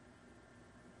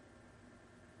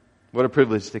What a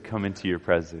privilege to come into your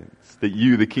presence, that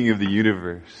you, the King of the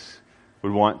universe,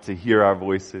 would want to hear our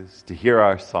voices, to hear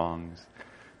our songs,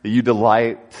 that you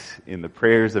delight in the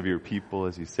prayers of your people,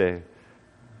 as you say,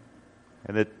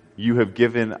 and that you have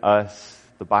given us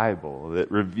the Bible that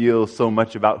reveals so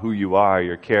much about who you are,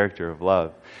 your character of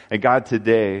love. And God,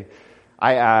 today,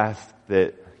 I ask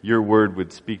that your word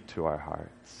would speak to our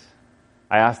hearts.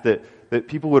 I ask that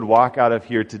people would walk out of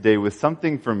here today with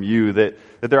something from you, that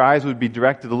their eyes would be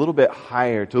directed a little bit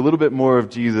higher to a little bit more of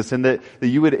Jesus, and that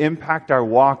you would impact our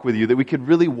walk with you, that we could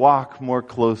really walk more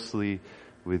closely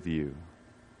with you.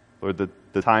 Lord,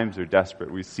 the times are desperate.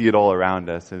 We see it all around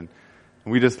us, and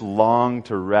we just long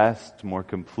to rest more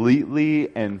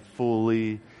completely and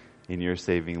fully in your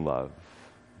saving love.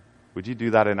 Would you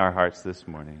do that in our hearts this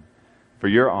morning? For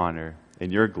your honor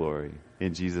and your glory.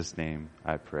 In Jesus' name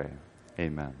I pray.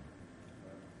 Amen.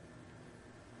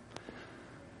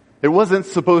 It wasn't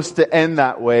supposed to end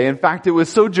that way. In fact, it was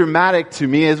so dramatic to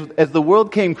me as the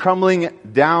world came crumbling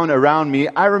down around me.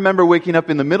 I remember waking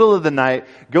up in the middle of the night,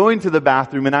 going to the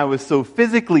bathroom, and I was so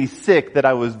physically sick that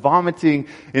I was vomiting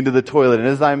into the toilet. And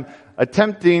as I'm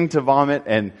attempting to vomit,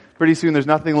 and pretty soon there's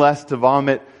nothing less to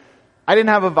vomit, I didn't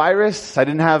have a virus. I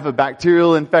didn't have a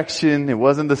bacterial infection. It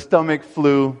wasn't the stomach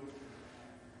flu.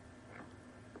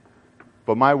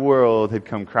 But my world had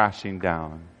come crashing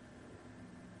down.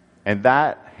 And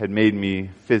that had made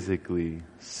me physically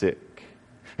sick.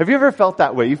 Have you ever felt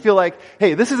that way? You feel like,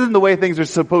 hey, this isn't the way things are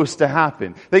supposed to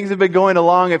happen. Things have been going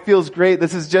along. It feels great.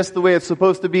 This is just the way it's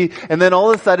supposed to be. And then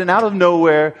all of a sudden, out of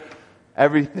nowhere,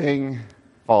 everything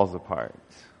falls apart.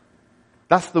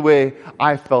 That's the way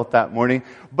I felt that morning.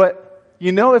 But,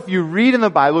 you know, if you read in the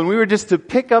Bible, and we were just to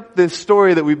pick up this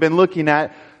story that we've been looking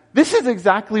at, this is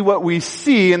exactly what we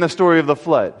see in the story of the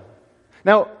flood.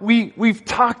 Now, we've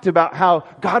talked about how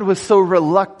God was so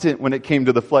reluctant when it came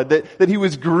to the flood, that he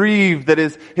was grieved, that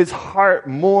his heart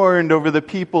mourned over the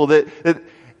people, that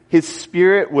his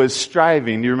spirit was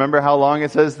striving. Do you remember how long it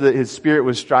says that his spirit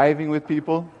was striving with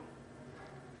people?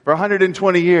 For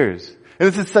 120 years. And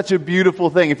this is such a beautiful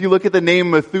thing. If you look at the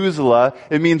name Methuselah,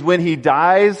 it means when he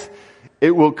dies, it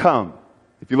will come.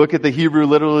 If you look at the Hebrew,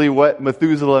 literally what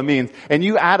Methuselah means, and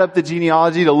you add up the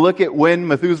genealogy to look at when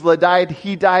Methuselah died,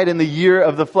 he died in the year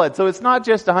of the flood. So it's not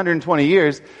just 120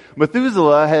 years.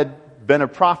 Methuselah had been a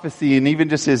prophecy, and even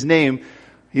just his name,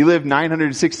 he lived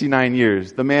 969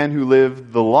 years. The man who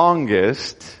lived the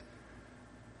longest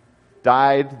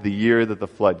died the year that the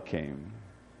flood came.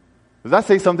 Does that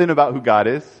say something about who God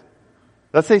is?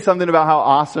 Does that say something about how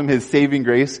awesome his saving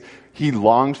grace, he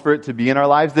longs for it to be in our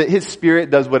lives, that his spirit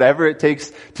does whatever it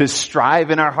takes to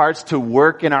strive in our hearts, to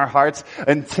work in our hearts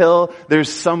until there's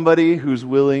somebody who's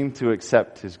willing to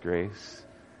accept his grace.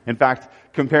 In fact,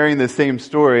 comparing the same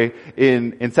story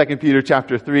in 2 Peter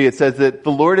chapter 3, it says that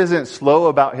the Lord isn't slow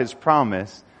about his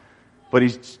promise, but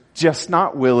he's just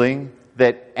not willing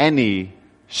that any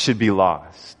should be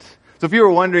lost. So if you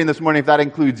were wondering this morning if that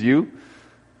includes you,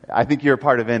 I think you're a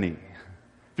part of any.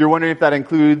 If you're wondering if that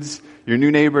includes your new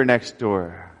neighbor next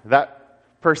door,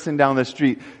 that person down the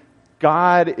street,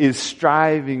 God is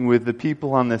striving with the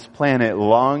people on this planet,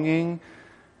 longing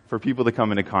for people to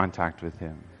come into contact with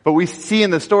him. But we see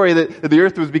in the story that the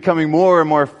earth was becoming more and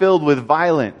more filled with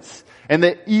violence, and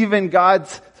that even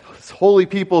God's holy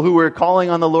people who were calling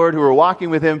on the Lord, who were walking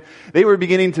with him, they were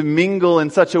beginning to mingle in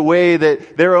such a way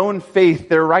that their own faith,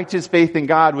 their righteous faith in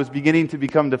God, was beginning to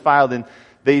become defiled, and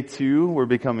they too were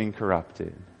becoming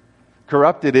corrupted.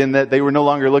 Corrupted in that they were no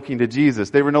longer looking to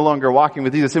Jesus. They were no longer walking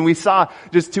with Jesus. And we saw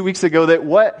just 2 weeks ago that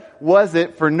what was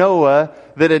it for Noah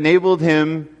that enabled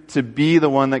him to be the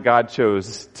one that God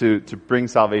chose to bring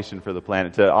salvation for the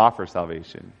planet, to offer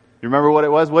salvation? You remember what it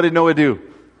was? What did Noah do?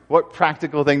 What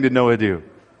practical thing did Noah do?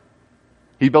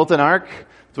 He built an ark.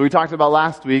 That's what we talked about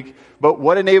last week. But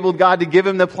what enabled God to give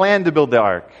him the plan to build the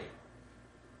ark?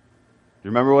 You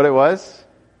remember what it was?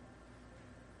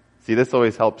 See, this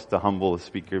always helps to humble the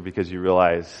speaker because you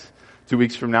realize 2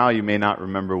 weeks from now you may not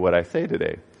remember what I say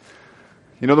today.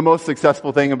 You know, the most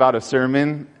successful thing about a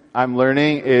sermon I'm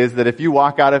learning is that if you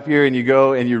walk out of here and you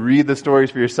go and you read the stories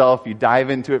for yourself, you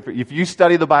dive into it, if you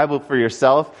study the Bible for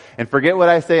yourself and forget what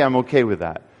I say, I'm okay with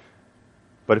that.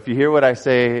 But if you hear what I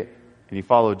say and you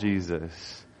follow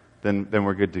Jesus, then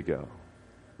we're good to go.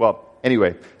 Well,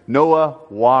 anyway, Noah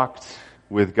walked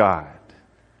with God.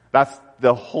 That's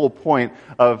the whole point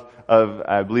of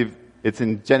I believe it's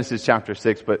in Genesis chapter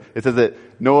 6, but it says that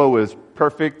Noah was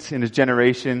perfect in his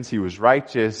generations. He was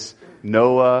righteous.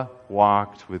 Noah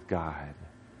walked with God.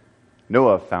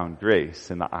 Noah found grace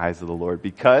in the eyes of the Lord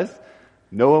because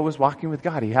Noah was walking with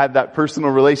God. He had that personal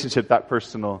relationship, that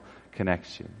personal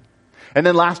connection. And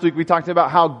then last week we talked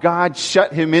about how God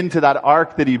shut him into that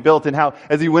ark that he built, and how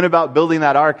as he went about building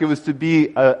that ark, it was to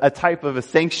be a type of a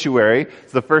sanctuary.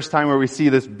 It's the first time where we see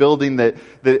this building that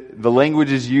the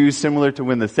language is used similar to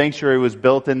when the sanctuary was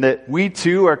built, and that we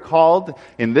too are called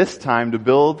in this time to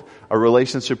build a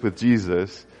relationship with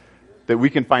Jesus that we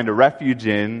can find a refuge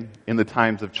in the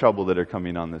times of trouble that are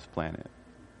coming on this planet.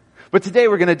 But today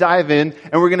we're going to dive in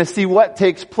and we're going to see what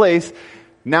takes place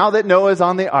now that Noah's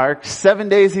on the ark. 7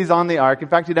 days he's on the ark. In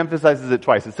fact, it emphasizes it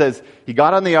twice. It says he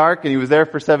got on the ark and he was there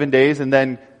for 7 days, and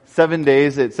then 7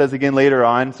 days it says again later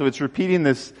on. So it's repeating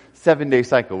this 7-day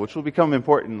cycle, which will become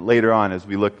important later on as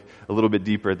we look a little bit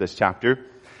deeper at this chapter.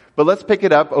 But let's pick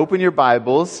it up. Open your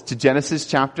Bibles to Genesis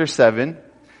chapter 7.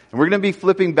 And we're going to be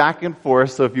flipping back and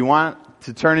forth. So if you want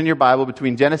to turn in your Bible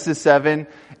between Genesis 7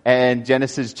 and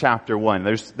Genesis chapter 1.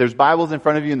 There's Bibles in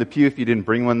front of you in the pew if you didn't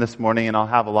bring one this morning, and I'll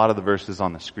have a lot of the verses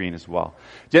on the screen as well.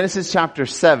 Genesis chapter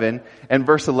 7 and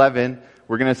verse 11,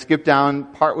 we're going to skip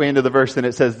down partway into the verse, and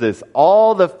it says this: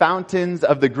 all the fountains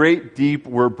of the great deep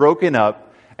were broken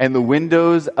up, and the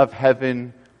windows of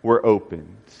heaven were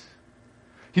opened.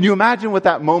 Can you imagine what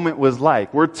that moment was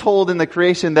like? We're told in the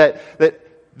creation that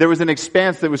there was an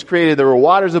expanse that was created. There were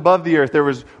waters above the earth. There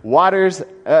was waters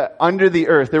under the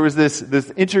earth. There was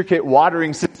this intricate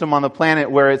watering system on the planet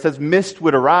where it says mist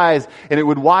would arise and it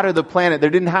would water the planet. There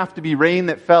didn't have to be rain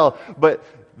that fell, but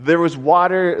there was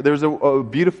water. There was a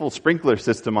beautiful sprinkler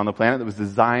system on the planet that was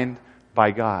designed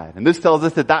by God. And this tells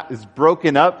us that is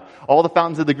broken up. All the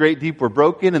fountains of the great deep were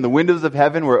broken and the windows of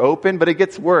heaven were open, but it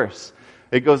gets worse.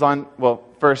 It goes on, well,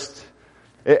 first,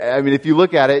 if you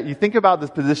look at it, you think about this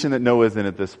position that Noah's in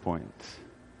at this point.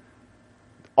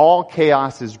 All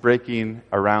chaos is breaking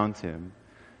around him.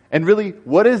 And really,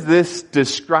 what is this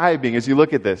describing as you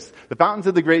look at this? The fountains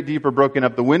of the great deep are broken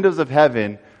up. The windows of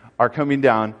heaven are coming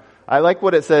down. I like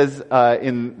what it says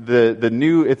in the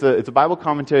new, it's a Bible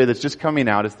commentary that's just coming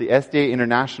out. It's the SDA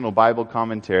International Bible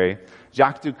Commentary.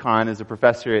 Jacques Ducan is a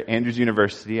professor at Andrews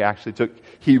University. I actually took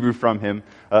Hebrew from him,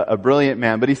 a brilliant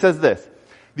man. But he says this: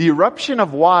 the eruption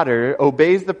of water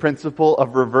obeys the principle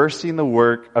of reversing the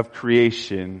work of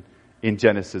creation in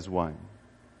Genesis 1.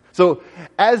 So,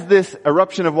 as this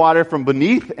eruption of water from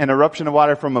beneath and eruption of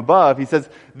water from above, he says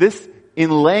this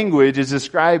in language is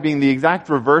describing the exact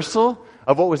reversal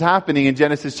of what was happening in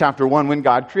Genesis chapter 1 when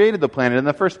God created the planet in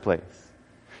the first place.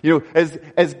 You know,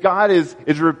 as God is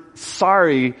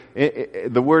sorry,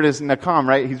 the word is nakam,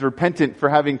 right? He's repentant for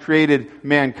having created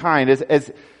mankind.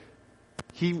 As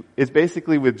he is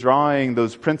basically withdrawing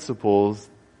those principles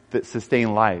that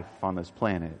sustain life on this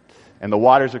planet. And the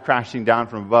waters are crashing down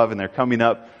from above and they're coming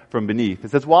up from beneath.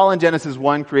 It says, while in Genesis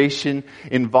 1, creation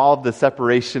involved the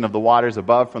separation of the waters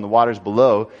above from the waters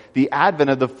below, the advent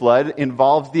of the flood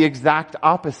involves the exact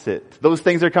opposite. Those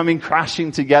things are coming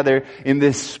crashing together in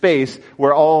this space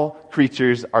where all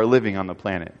creatures are living on the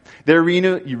planet. Their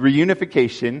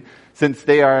reunification, since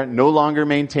they are no longer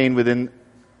maintained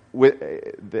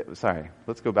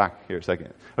let's go back here a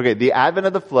second. Okay, the advent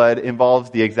of the flood involves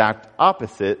the exact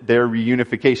opposite, their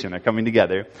reunification. They're coming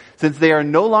together. Since they are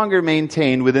no longer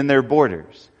maintained within their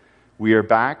borders, we are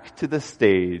back to the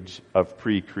stage of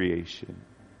pre-creation.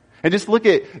 And just look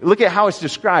at how it's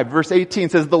described. Verse 18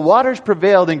 says, the waters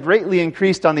prevailed and greatly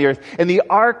increased on the earth, and the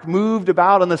ark moved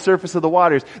about on the surface of the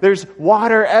waters. There's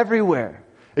water everywhere.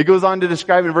 It goes on to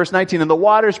describe in verse 19, and the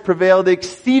waters prevailed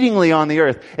exceedingly on the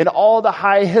earth, and all the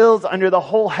high hills under the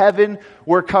whole heaven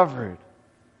were covered.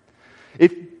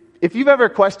 If you've ever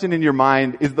questioned in your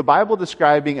mind, is the Bible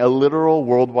describing a literal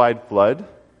worldwide flood?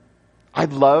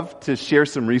 I'd love to share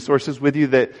some resources with you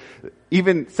that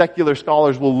even secular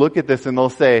scholars will look at this and they'll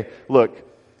say, look,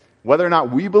 whether or not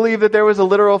we believe that there was a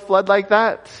literal flood like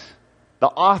that, the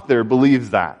author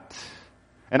believes that.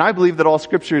 And I believe that all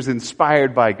Scripture is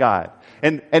inspired by God.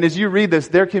 And as you read this,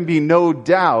 there can be no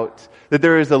doubt that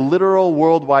there is a literal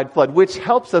worldwide flood, which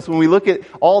helps us when we look at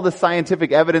all the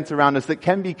scientific evidence around us that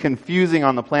can be confusing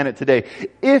on the planet today.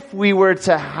 If we were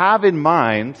to have in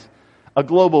mind a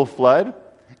global flood,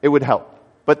 it would help.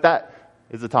 But that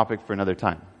is a topic for another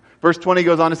time. Verse 20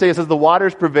 goes on to say, it says, the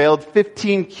waters prevailed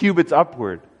 15 cubits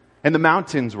upward, and the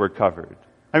mountains were covered.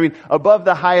 I mean, above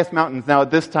the highest mountains. Now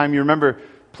at this time, you remember,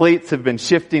 plates have been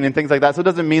shifting and things like that. So it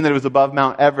doesn't mean that it was above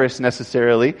Mount Everest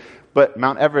necessarily, but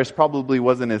Mount Everest probably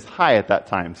wasn't as high at that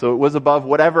time. So it was above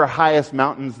whatever highest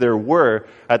mountains there were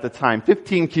at the time.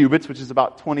 15 cubits, which is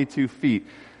about 22 feet.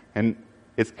 And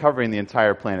it's covering the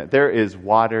entire planet. There is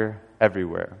water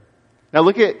everywhere. Now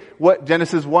look at what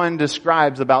Genesis 1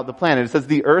 describes about the planet. It says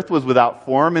the earth was without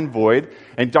form and void,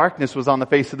 and darkness was on the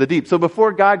face of the deep. So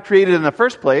before God created in the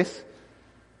first place,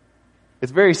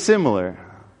 it's very similar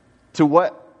to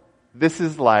what this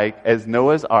is like as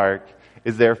Noah's ark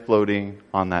is there floating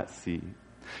on that sea.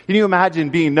 Can you imagine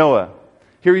being Noah?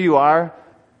 Here you are.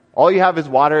 All you have is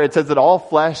water. It says that all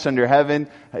flesh under heaven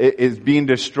is being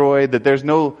destroyed, that there's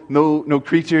no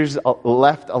creatures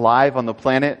left alive on the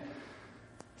planet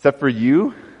except for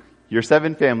you, your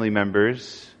 7 family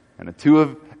members, and 2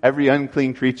 of every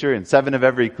unclean creature and 7 of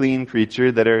every clean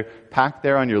creature that are packed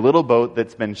there on your little boat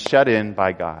that's been shut in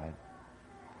by God.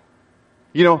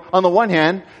 You know, on the one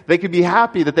hand, they could be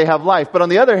happy that they have life, but on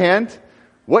the other hand,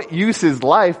 what use is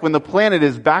life when the planet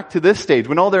is back to this stage,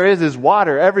 when all there is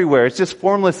water everywhere? It's just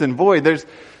formless and void. There's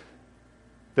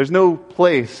no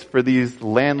place for these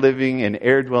land-living and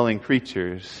air-dwelling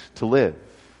creatures to live.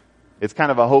 It's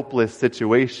kind of a hopeless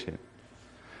situation.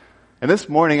 And this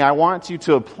morning, I want you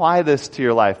to apply this to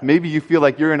your life. Maybe you feel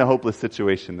like you're in a hopeless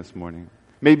situation this morning.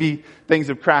 Maybe things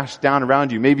have crashed down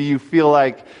around you. Maybe you feel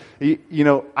like,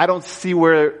 I don't see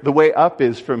where the way up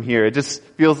is from here. It just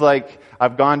feels like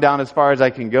I've gone down as far as I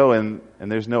can go and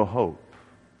there's no hope.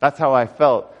 That's how I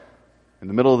felt in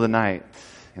the middle of the night,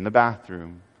 in the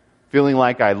bathroom, feeling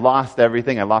like I lost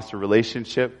everything. I lost a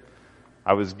relationship.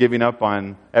 I was giving up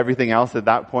on everything else at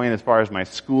that point as far as my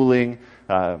schooling,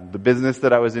 the business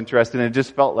that I was interested in. It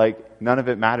just felt like none of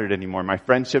it mattered anymore. My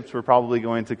friendships were probably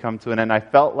going to come to an end. I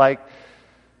felt like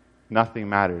nothing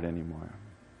mattered anymore.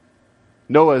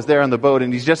 Noah is there on the boat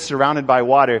and he's just surrounded by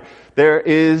water. There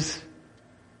is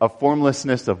a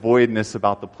formlessness, a voidness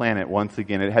about the planet once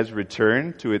again. It has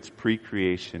returned to its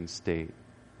pre-creation state.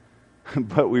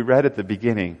 But we read at the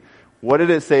beginning, what did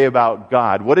it say about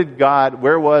God?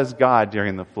 Where was God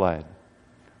during the flood?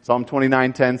 Psalm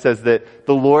 29:10 says that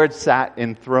the Lord sat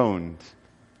enthroned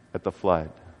at the flood.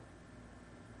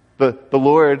 The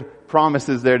Lord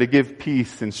promises there to give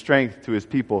peace and strength to his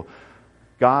people.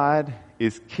 God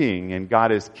is king, and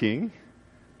God is king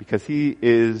because he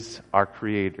is our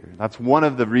creator. That's one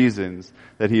of the reasons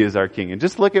that he is our king. And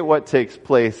just look at what takes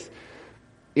place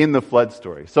in the flood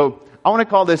story. So I want to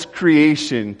call this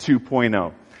creation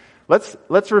 2.0.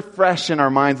 Let's refresh in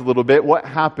our minds a little bit what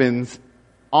happens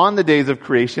on the days of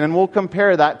creation, and we'll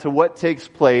compare that to what takes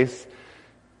place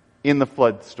in the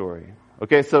flood story.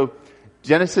 Okay, so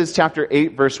Genesis chapter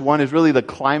 8 verse 1 is really the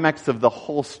climax of the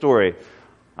whole story.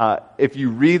 If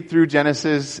you read through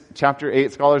Genesis chapter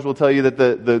 8, scholars will tell you that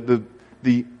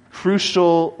the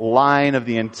crucial line of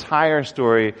the entire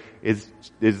story is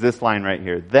this line right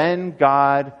here. Then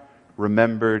God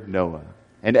remembered Noah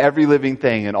and every living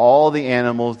thing and all the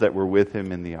animals that were with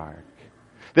him in the ark.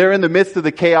 They're in the midst of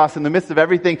the chaos, in the midst of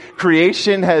everything.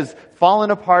 Creation has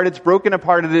fallen apart. It's broken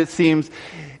apart, and it seems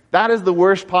that is the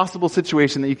worst possible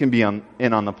situation that you can be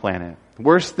in on the planet.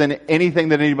 Worse than anything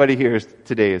that anybody here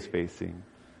today is facing.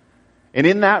 And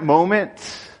in that moment,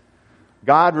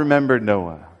 God remembered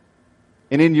Noah.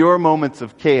 And in your moments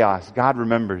of chaos, God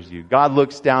remembers you. God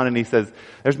looks down and he says,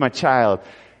 there's my child.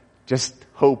 Just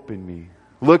hope in me.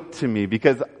 Look to me,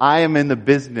 because I am in the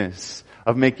business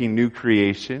of making new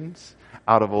creations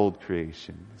out of old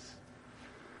creations.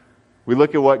 We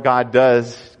look at what God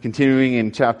does, continuing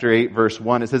in chapter 8, verse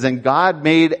 1. It says, and God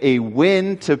made a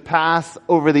wind to pass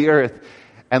over the earth,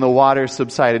 and the waters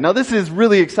subsided. Now this is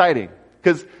really exciting,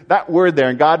 because that word there,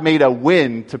 and God made a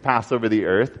wind to pass over the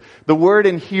earth. The word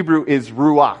in Hebrew is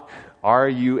ruach.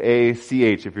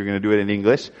 R-U-A-C-H, if you're going to do it in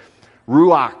English.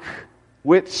 Ruach,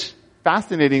 which,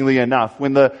 fascinatingly enough,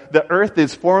 when the earth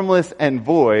is formless and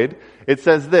void, it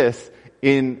says this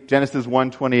in Genesis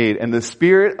 1:28, and the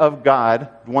Spirit of God,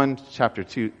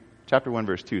 chapter 1,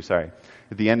 verse 2,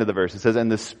 at the end of the verse, it says,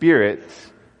 and the Spirit,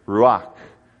 ruach,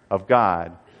 of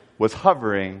God, was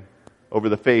hovering over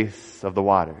the face of the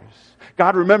waters.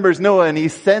 God remembers Noah and he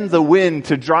sends a wind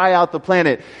to dry out the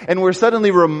planet. And we're suddenly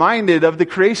reminded of the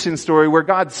creation story where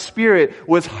God's Spirit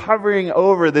was hovering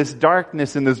over this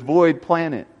darkness and this void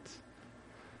planet.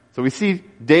 So we see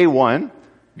day 1,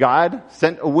 God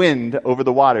sent a wind over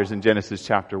the waters in Genesis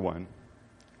chapter 1.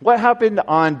 What happened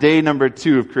on day number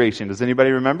 2 of creation? Does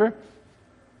anybody remember?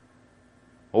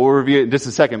 We'll review it in just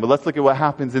a second, but let's look at what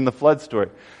happens in the flood story.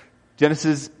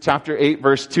 Genesis chapter 8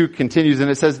 verse 2 continues,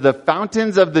 and it says, the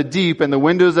fountains of the deep and the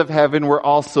windows of heaven were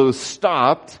also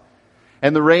stopped,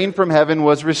 and the rain from heaven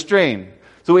was restrained.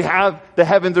 So we have the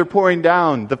heavens are pouring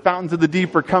down, the fountains of the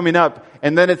deep are coming up,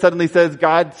 and then it suddenly says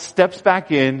God steps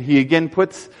back in, he again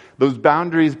puts those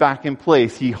boundaries back in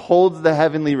place. He holds the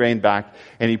heavenly rain back,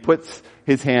 and he puts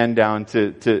his hand down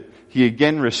he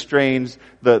again restrains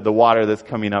the water that's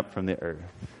coming up from the earth.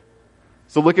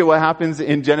 So look at what happens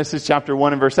in Genesis chapter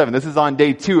 1 and verse 7. This is on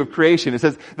day 2 of creation. It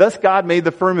says, thus God made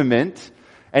the firmament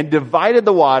and divided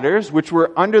the waters which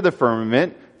were under the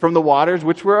firmament from the waters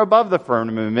which were above the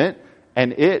firmament,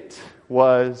 and it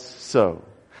was so.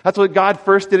 That's what God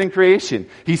first did in creation.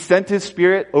 He sent His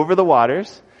Spirit over the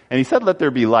waters, and He said, let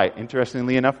there be light.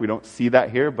 Interestingly enough, we don't see that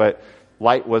here, but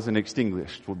light wasn't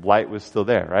extinguished. Light was still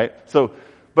there, right?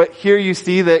 But here you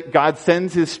see that God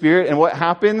sends His Spirit, and what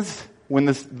happens when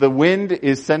the wind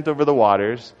is sent over the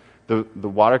waters, the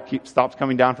water stops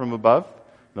coming down from above,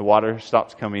 the water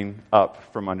stops coming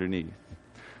up from underneath.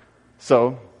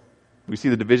 So, we see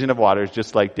the division of waters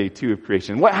just like day 2 of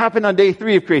creation. What happened on day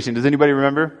 3 of creation? Does anybody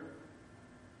remember?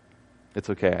 It's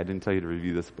okay, I didn't tell you to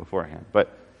review this beforehand.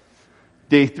 But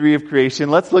day 3 of creation,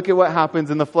 let's look at what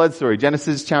happens in the flood story.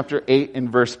 Genesis chapter 8 and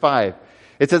verse 5.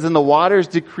 It says, and the waters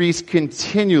decreased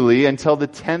continually until the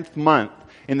 10th month.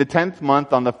 In the 10th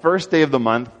month, on the first day of the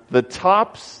month, the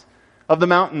tops of the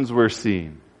mountains were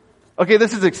seen. Okay,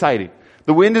 this is exciting.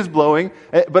 The wind is blowing,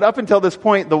 but up until this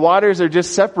point, the waters are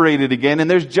just separated again, and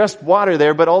there's just water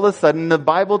there, but all of a sudden, the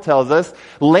Bible tells us,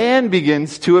 land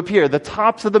begins to appear. The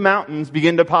tops of the mountains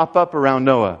begin to pop up around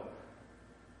Noah.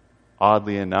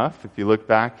 Oddly enough, if you look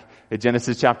back at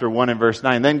Genesis chapter 1 and verse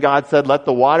 9, then God said, let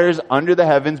the waters under the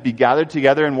heavens be gathered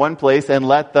together in one place, and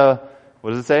let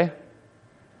what does it say?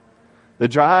 The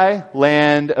dry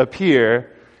land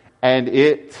appear, and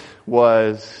it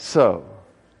was so.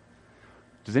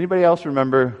 Does anybody else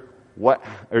remember do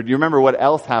you remember what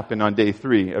else happened on day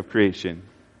 3 of creation?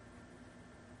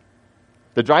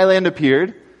 The dry land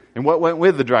appeared, and what went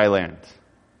with the dry land?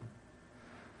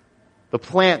 The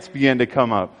plants began to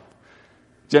come up.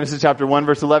 Genesis chapter 1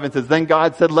 verse 11 says, then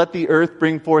God said, let the earth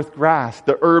bring forth grass,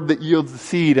 the herb that yields the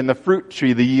seed, and the fruit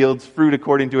tree that yields fruit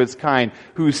according to its kind,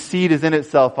 whose seed is in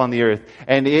itself on the earth.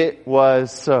 And it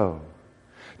was so.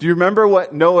 Do you remember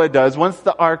what Noah does? Once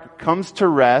the ark comes to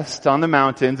rest on the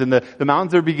mountains and the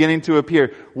mountains are beginning to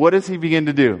appear, what does he begin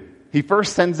to do? He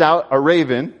first sends out a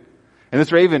raven, and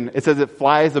this raven, it says it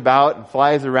flies about and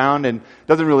flies around and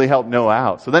doesn't really help Noah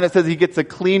out. So then it says he gets a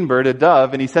clean bird, a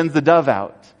dove, and he sends the dove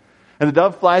out. And the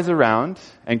dove flies around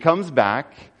and comes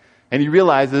back, and he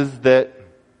realizes that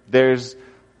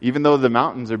even though the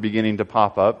mountains are beginning to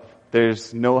pop up,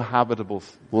 there's no habitable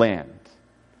land.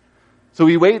 So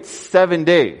he waits 7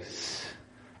 days,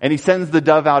 and he sends the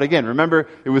dove out again. Remember,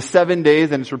 it was 7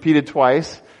 days, and it's repeated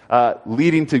twice,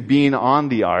 leading to being on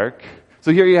the ark.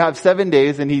 So here you have 7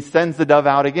 days, and he sends the dove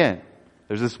out again.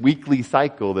 There's this weekly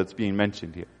cycle that's being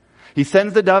mentioned here. He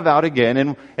sends the dove out again,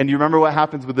 and you remember what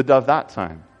happens with the dove that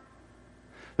time.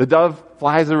 The dove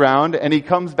flies around, and he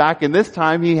comes back, and this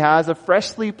time he has a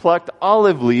freshly plucked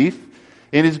olive leaf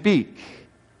in his beak.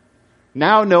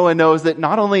 Now Noah knows that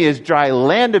not only has dry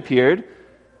land appeared,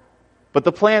 but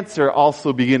the plants are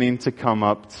also beginning to come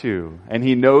up too. And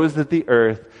he knows that the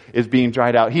earth is being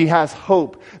dried out. He has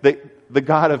hope that the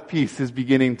God of peace is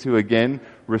beginning to again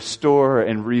restore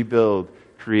and rebuild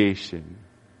creation.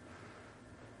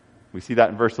 We see that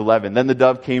in verse 11. Then the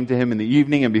dove came to him in the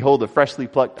evening, and behold, a freshly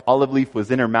plucked olive leaf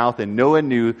was in her mouth, and Noah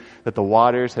knew that the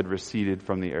waters had receded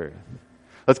from the earth.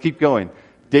 Let's keep going.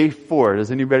 Day 4.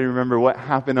 Does anybody remember what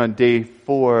happened on day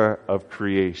 4 of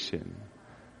creation?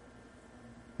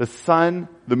 The sun,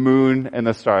 the moon, and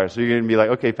the stars. So you're going to be like,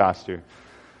 okay, Pastor,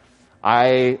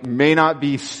 I may not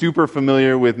be super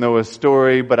familiar with Noah's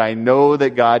story, but I know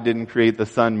that God didn't create the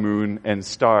sun, moon, and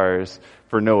stars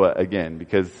for Noah again,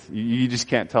 because you just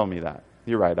can't tell me that.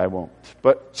 You're right, I won't.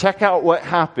 But check out what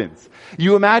happens.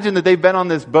 You imagine that they've been on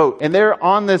this boat, and they're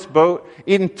on this boat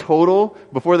in total,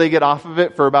 before they get off of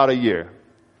it, for about a year.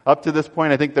 Up to this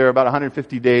point, I think they're about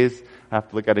 150 days, I have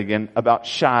to look at it again, about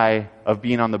shy of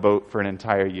being on the boat for an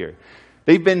entire year.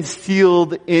 They've been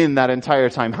sealed in that entire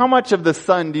time. How much of the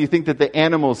sun do you think that the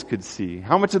animals could see?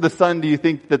 How much of the sun do you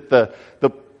think that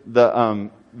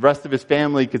the rest of his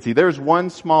family could see? There's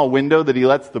one small window that he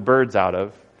lets the birds out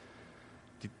of.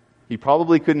 He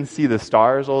probably couldn't see the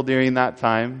stars all during that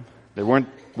time. They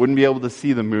wouldn't be able to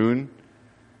see the moon.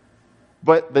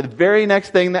 But the very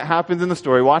next thing that happens in the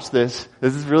story, watch this.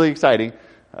 This is really exciting.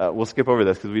 We'll skip over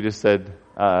this because we just said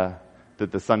that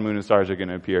the sun, moon, and stars are going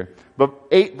to appear. But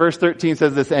 8 verse 13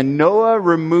 says this, and Noah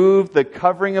removed the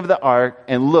covering of the ark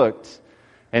and looked,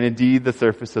 and indeed the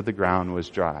surface of the ground was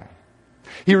dry.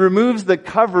 He removes the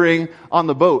covering on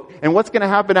the boat. And what's going to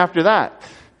happen after that?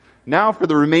 Now for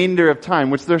the remainder of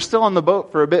time, which they're still on the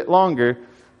boat for a bit longer,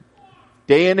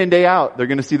 day in and day out, they're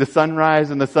going to see the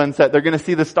sunrise and the sunset. They're going to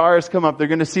see the stars come up. They're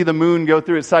going to see the moon go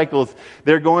through its cycles.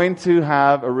 They're going to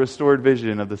have a restored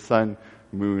vision of the sun,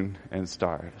 moon, and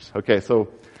stars. Okay, so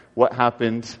what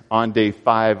happened on day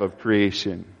 5 of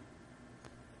creation?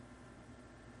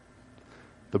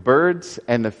 The birds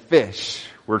and the fish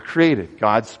were created.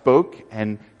 God spoke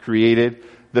and created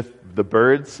the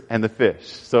birds and the fish.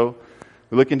 So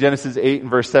We look in Genesis 8 and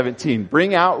verse 17.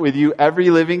 Bring out with you every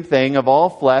living thing of all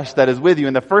flesh that is with you.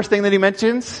 And the first thing that he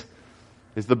mentions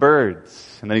is the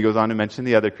birds. And then he goes on to mention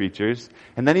the other creatures.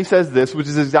 And then he says this, which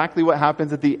is exactly what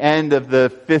happens at the end of the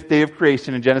fifth day of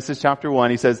creation in Genesis chapter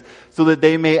 1. He says, so that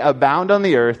they may abound on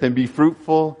the earth and be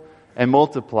fruitful and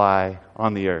multiply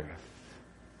on the earth.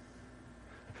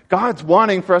 God's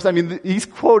wanting for us, he's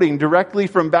quoting directly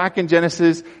from back in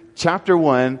Genesis chapter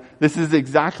 1. This is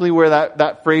exactly where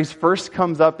that phrase first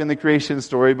comes up in the creation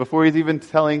story. Before he's even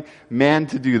telling man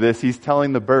to do this, he's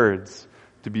telling the birds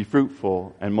to be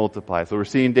fruitful and multiply. So we're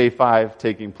seeing day 5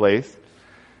 taking place.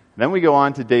 Then we go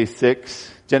on to day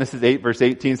 6. Genesis 8 verse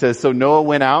 18 says, so Noah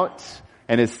went out,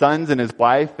 and his sons and his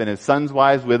wife and his sons'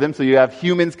 wives with him. So you have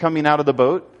humans coming out of the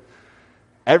boat.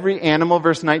 Every animal,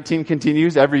 verse 19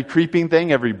 continues, every creeping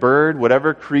thing, every bird,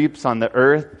 whatever creeps on the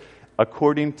earth,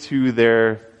 according to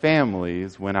their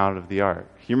families, went out of the ark.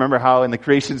 You remember how in the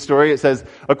creation story it says,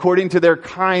 according to their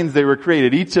kinds they were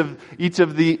created. Each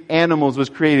of the animals was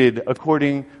created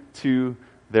according to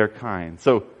their kind.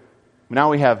 So now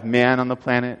we have man on the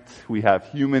planet, we have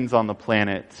humans on the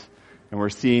planet, and we're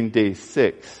seeing day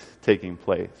 6 taking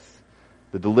place.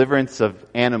 The deliverance of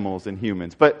animals and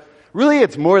humans. But really,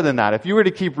 it's more than that. If you were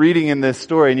to keep reading in this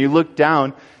story and you look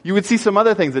down, you would see some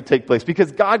other things that take place.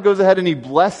 Because God goes ahead and he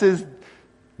blesses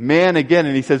man again,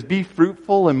 and he says, be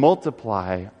fruitful and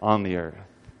multiply on the earth.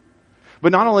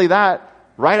 But not only that,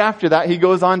 right after that, he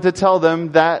goes on to tell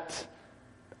them that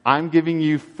I'm giving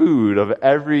you food of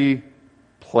every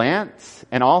plant,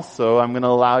 and also I'm going to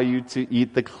allow you to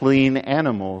eat the clean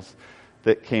animals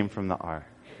that came from the ark.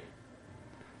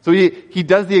 So he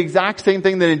does the exact same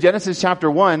thing that in Genesis chapter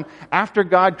 1, after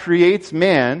God creates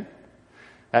man,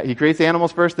 he creates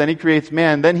animals first, then he creates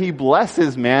man, then he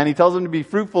blesses man, he tells him to be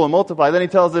fruitful and multiply, then he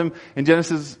tells him in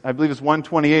Genesis, I believe it's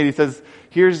 1:28, he says,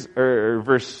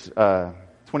 verse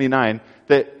 29,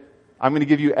 that I'm going to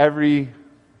give you every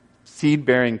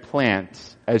seed-bearing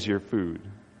plant as your food.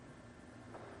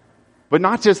 But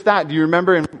not just that, do you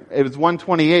remember it was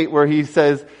 1:28 where he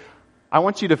says, I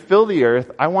want you to fill the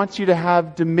earth. I want you to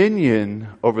have dominion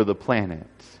over the planet.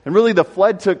 And really the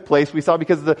flood took place, we saw,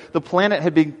 because the planet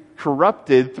had been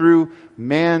corrupted through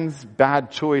man's bad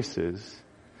choices.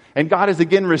 And God is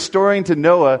again restoring to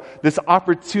Noah this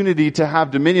opportunity to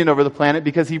have dominion over the planet,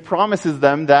 because he promises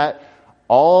them that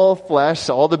all flesh,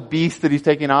 all the beasts that he's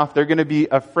taking off, they're going to be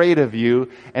afraid of you,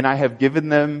 and I have given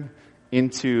them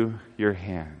into your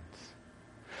hands.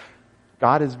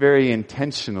 God is very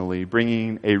intentionally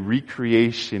bringing a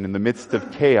recreation in the midst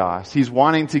of chaos. He's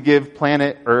wanting to give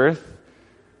planet Earth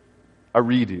a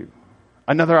redo,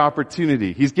 another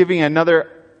opportunity. He's giving another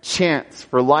chance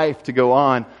for life to go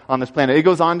on this planet. It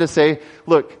goes on to say,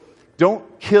 look,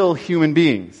 don't kill human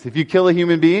beings. If you kill a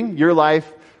human being, your life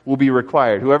will be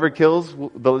required. Whoever kills,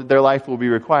 their life will be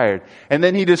required. And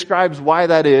then he describes why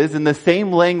that is in the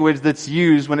same language that's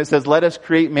used when it says, let us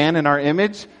create man in our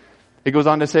image. It goes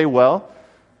on to say, well,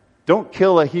 don't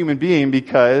kill a human being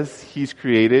because he's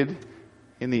created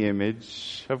in the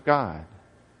image of God.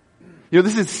 You know,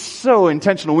 this is so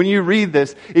intentional. When you read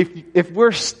this, if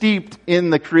we're steeped in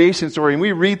the creation story and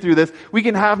we read through this, we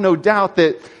can have no doubt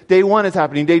that day 1 is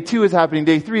happening, day 2 is happening,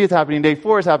 day 3 is happening, day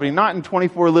 4 is happening, not in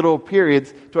 24 literal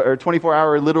periods, or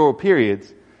 24-hour literal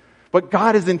periods. But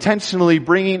God is intentionally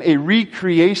bringing a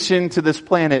recreation to this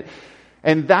planet.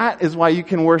 And that is why you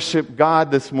can worship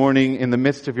God this morning in the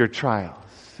midst of your trials,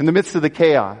 in the midst of the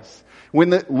chaos,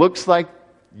 when it looks like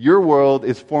your world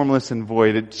is formless and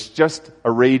void. It's just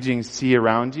a raging sea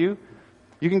around you.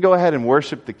 You can go ahead and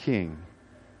worship the King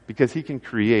because he can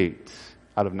create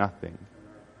out of nothing.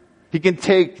 He can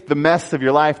take the mess of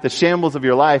your life, the shambles of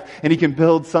your life, and he can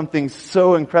build something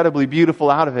so incredibly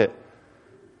beautiful out of it.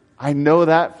 I know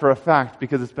that for a fact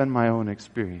because it's been my own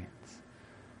experience.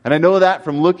 And I know that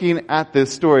from looking at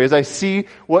this story as I see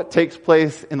what takes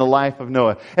place in the life of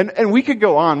Noah. And we could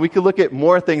go on. We could look at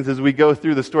more things as we go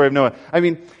through the story of Noah. I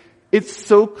mean, it's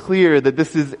so clear that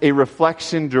this is a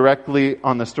reflection directly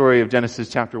on the story of Genesis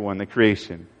chapter 1, the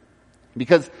creation.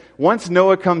 Because once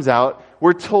Noah comes out,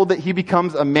 we're told that he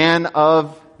becomes a man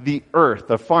of the earth,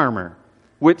 a farmer,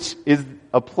 which is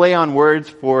a play on words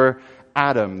for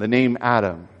Adam, the name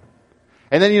Adam.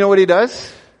 And then you know what he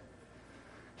does?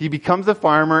 He becomes a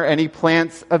farmer and he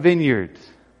plants a vineyard.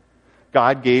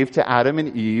 God gave to Adam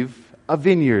and Eve a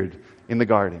vineyard in the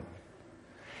garden.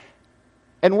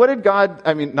 And what did God,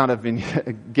 not a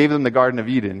vineyard, gave them the Garden of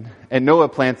Eden, and Noah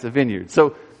plants a vineyard.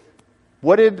 So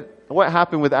what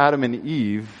happened with Adam and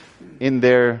Eve in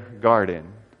their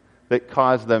garden that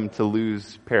caused them to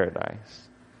lose paradise?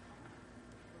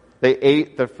 They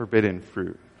ate the forbidden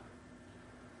fruit.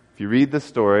 If you read the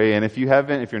story, and if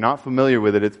you're not familiar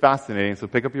with it, it's fascinating. So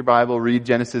pick up your Bible, read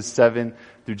Genesis 7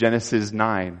 through Genesis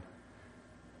 9.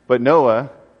 But Noah,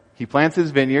 he plants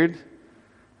his vineyard,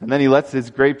 and then he lets his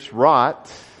grapes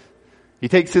rot. He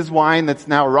takes his wine that's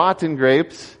now rotten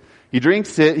grapes, he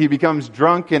drinks it, he becomes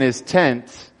drunk in his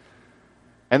tent,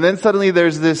 and then suddenly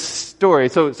there's this story.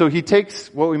 So he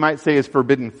takes what we might say is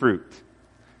forbidden fruit.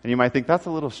 And you might think, that's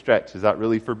a little stretch. Is that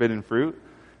really forbidden fruit?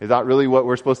 Is that really what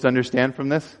we're supposed to understand from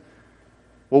this?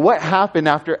 Well, what happened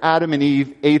after Adam and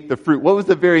Eve ate the fruit? What was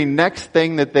the very next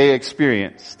thing that they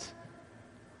experienced?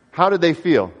 How did they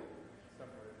feel?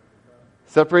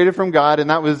 Separated from God, and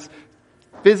that was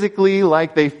physically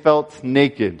like they felt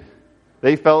naked.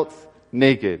 They felt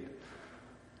naked.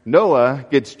 Noah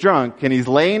gets drunk, and he's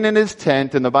laying in his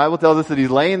tent, and the Bible tells us that he's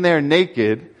laying there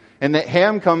naked, and that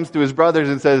Ham comes to his brothers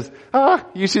and says,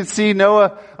 you should see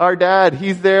Noah, our dad.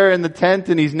 He's there in the tent,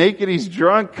 and he's naked, he's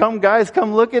drunk. Come guys,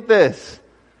 come look at this.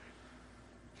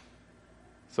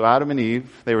 So Adam and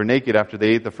Eve, they were naked after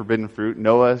they ate the forbidden fruit.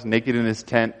 Noah's naked in his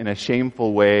tent in a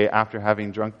shameful way after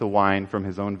having drunk the wine from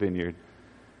his own vineyard.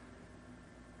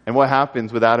 And what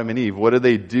happens with Adam and Eve? What do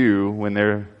they do when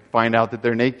they find out that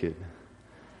they're naked?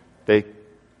 They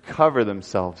cover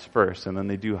themselves first, and then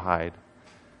they do hide.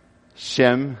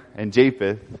 Shem and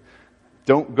Japheth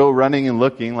don't go running and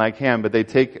looking like Ham, but they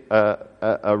take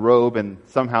a robe and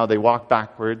somehow they walk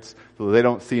backwards so they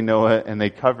don't see Noah, and they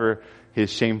cover his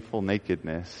shameful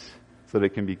nakedness so that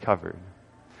it can be covered.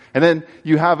 And then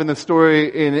you have in the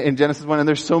story in Genesis 1, and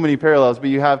there's so many parallels, but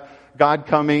you have God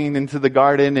coming into the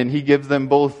garden, and he gives them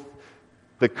both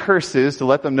the curses to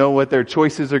let them know what their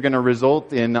choices are going to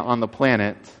result in on the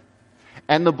planet,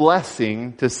 and the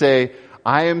blessing to say,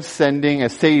 I am sending a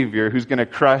Savior who's going to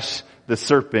crush the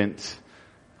serpent.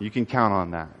 You can count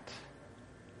on that.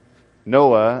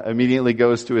 Noah immediately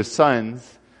goes to his sons,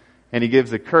 and he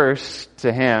gives a curse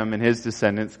to Ham and his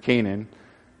descendants, Canaan,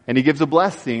 and he gives a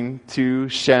blessing to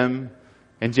Shem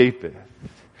and Japheth.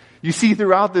 You see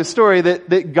throughout this story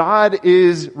that God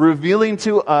is revealing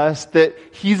to us that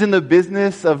he's in the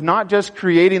business of not just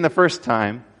creating the first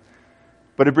time,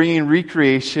 but of bringing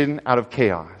recreation out of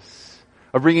chaos,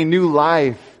 of bringing new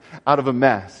life out of a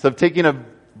mess, of taking a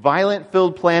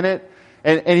violent-filled planet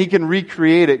and he can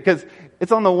recreate it. Because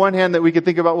it's on the one hand that we could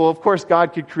think about, well, of course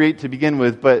God could create to begin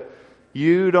with, but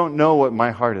you don't know what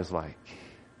my heart is like.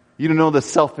 You don't know the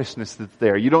selfishness that's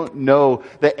there. You don't know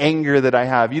the anger that I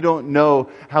have. You don't know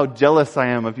how jealous I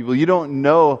am of people. You don't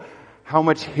know how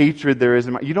much hatred there is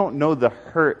in my... You don't know the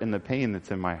hurt and the pain that's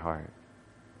in my heart.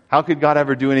 How could God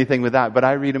ever do anything with that? But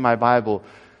I read in my Bible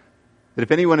that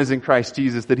if anyone is in Christ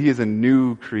Jesus, that he is a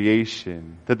new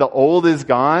creation. That the old is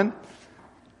gone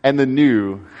and the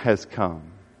new has come.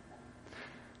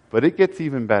 But it gets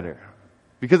even better.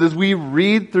 Because as we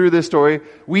read through this story,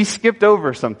 we skipped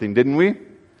over something, didn't we?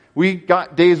 We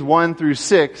got days 1 through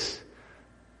 6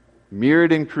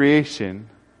 mirrored in creation,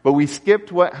 but we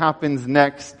skipped what happens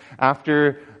next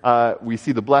after we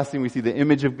see the blessing, we see the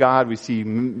image of God, we see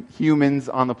humans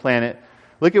on the planet.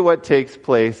 Look at what takes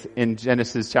place in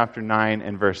Genesis chapter 9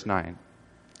 and verse 9.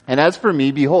 And as for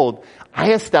me, behold,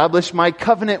 I establish my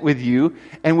covenant with you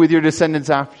and with your descendants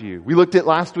after you. We looked at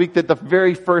last week that the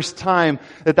very first time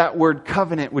that word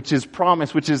covenant, which is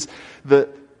promise, which is the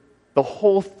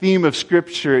whole theme of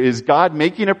Scripture, is God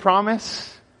making a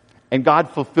promise and God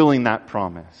fulfilling that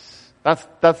promise. That's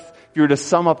if you were to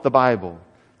sum up the Bible,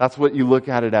 that's what you look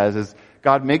at it as, is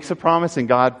God makes a promise and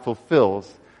God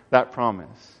fulfills that promise.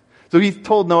 So he's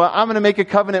told Noah, I'm going to make a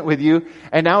covenant with you.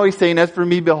 And now he's saying, as for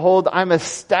me, behold, I'm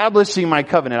establishing my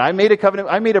covenant. I made a covenant.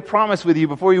 I made a promise with you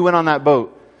before you went on that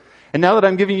boat. And now that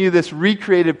I'm giving you this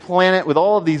recreated planet with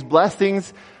all of these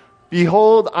blessings,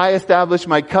 behold, I establish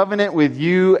my covenant with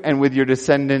you and with your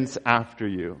descendants after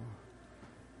you.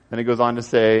 Then it goes on to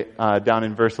say, down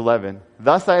in verse 11,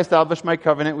 thus I establish my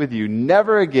covenant with you.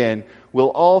 Never again will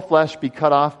all flesh be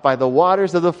cut off by the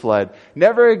waters of the flood.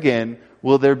 Never again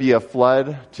will there be a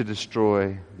flood to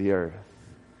destroy the earth.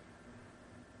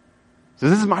 So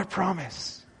this is my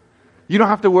promise. You don't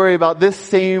have to worry about this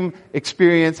same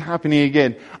experience happening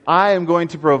again. I am going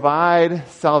to provide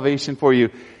salvation for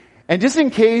you. And just in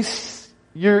case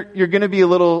you're going to be a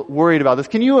little worried about this,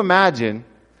 can you imagine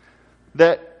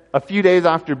that a few days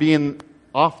after being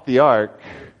off the ark,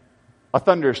 a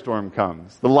thunderstorm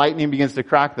comes. The lightning begins to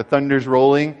crack, the thunder's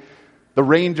rolling, the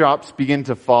raindrops begin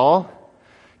to fall.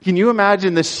 Can you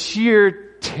imagine the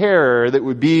sheer terror that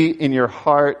would be in your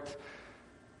heart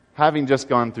having just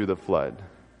gone through the flood?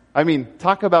 I mean,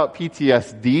 talk about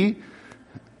PTSD.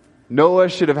 Noah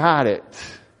should have had it.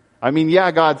 I mean,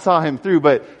 yeah, God saw him through,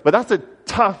 but that's a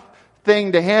tough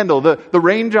thing to handle. The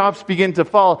raindrops begin to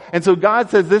fall. And so God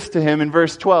says this to him in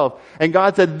verse 12. And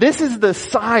God said, this is the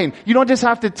sign. You don't just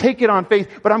have to take it on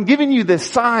faith, but I'm giving you this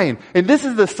sign. And this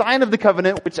is the sign of the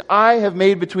covenant which I have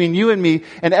made between you and me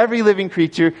and every living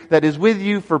creature that is with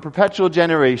you for perpetual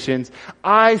generations.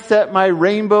 I set my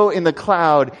rainbow in the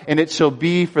cloud, and it shall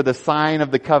be for the sign of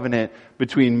the covenant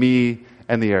between me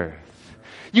and the earth.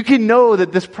 You can know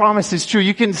that this promise is true.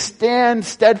 You can stand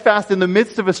steadfast in the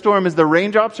midst of a storm as the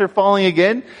raindrops are falling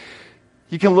again.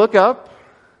 You can look up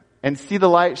and see the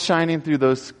light shining through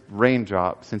those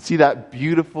raindrops and see that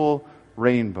beautiful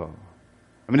rainbow.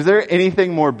 I mean, is there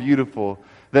anything more beautiful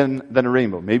than a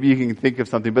rainbow? Maybe you can think of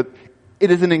something, but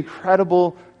it is an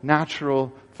incredible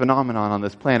natural phenomenon on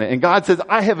this planet. And God says,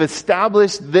 I have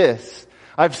established this.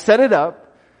 I've set it up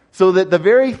so that the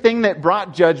very thing that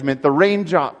brought judgment, the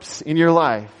raindrops in your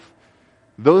life,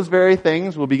 those very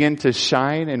things will begin to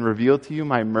shine and reveal to you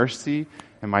my mercy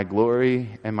and my glory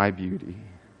and my beauty.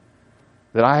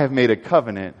 That I have made a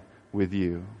covenant with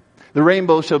you. The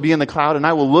rainbow shall be in the cloud, and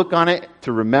I will look on it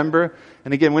to remember.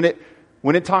 And again,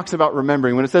 when it talks about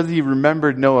remembering, when it says he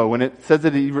remembered Noah, when it says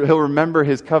that he'll remember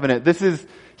his covenant, this is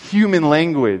human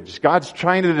language. God's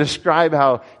trying to describe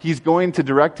how he's going to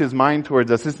direct his mind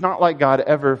towards us. It's not like God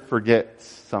ever forgets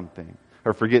something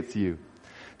or forgets you.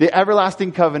 The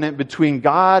everlasting covenant between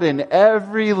God and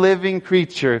every living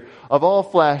creature of all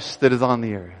flesh that is on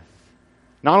the earth.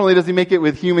 Not only does he make it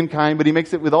with humankind, but he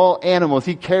makes it with all animals.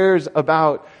 He cares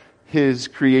about his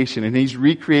creation, and he's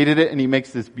recreated it, and he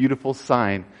makes this beautiful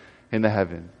sign in the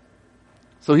heaven.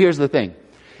 So here's the thing.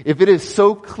 If it is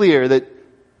so clear that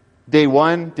day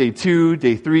 1, day 2,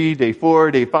 day 3, day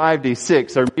 4, day 5, day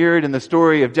 6 are mirrored in the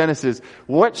story of Genesis,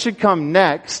 what should come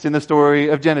next in the story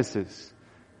of Genesis?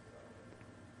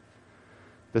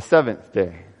 The seventh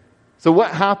day. So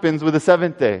what happens with the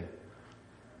seventh day?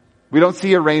 We don't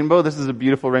see a rainbow. This is a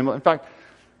beautiful rainbow. In fact,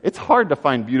 it's hard to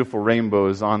find beautiful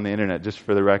rainbows on the internet, just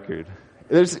for the record.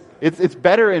 It's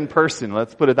better in person,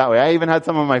 let's put it that way. I even had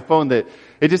some on my phone that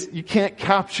you can't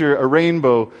capture a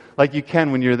rainbow like you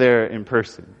can when you're there in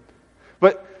person.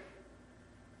 But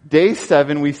day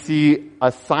 7, we see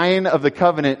a sign of the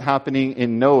covenant happening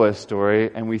in Noah's story,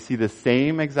 and we see the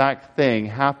same exact thing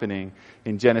happening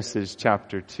in Genesis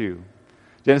chapter 2.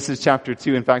 Genesis chapter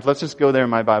 2, in fact, let's just go there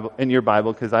in your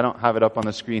Bible, because I don't have it up on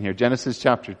the screen here. Genesis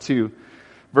chapter 2,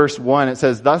 verse 1, it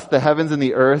says, "Thus the heavens and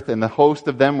the earth and the host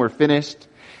of them were finished.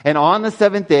 And on the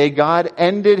seventh day, God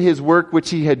ended his work which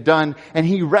he had done, and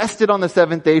he rested on the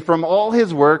seventh day from all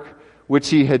his work which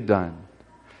he had done.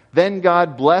 Then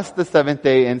God blessed the seventh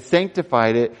day and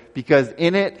sanctified it, because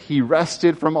in it he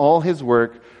rested from all his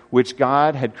work which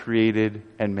God had created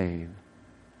and made."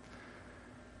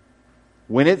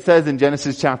 When it says in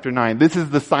Genesis chapter 9, this is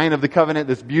the sign of the covenant,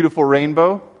 this beautiful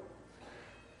rainbow,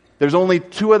 there's only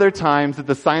 2 other times that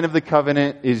the sign of the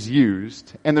covenant is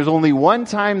used. And there's only one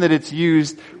time that it's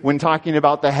used when talking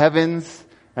about the heavens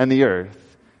and the earth.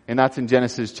 And that's in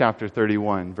Genesis chapter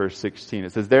 31, verse 16.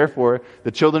 It says, "Therefore,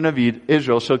 the children of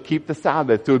Israel shall keep the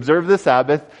Sabbath, to observe the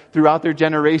Sabbath throughout their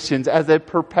generations as a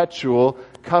perpetual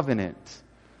covenant."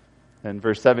 And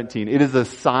verse 17, "It is a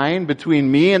sign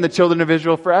between me and the children of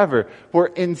Israel forever. For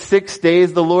in 6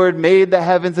 days the Lord made the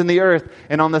heavens and the earth,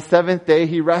 and on the 7th day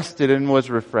he rested and was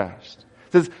refreshed."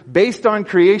 It says, based on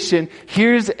creation,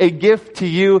 here's a gift to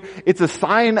you. It's a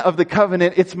sign of the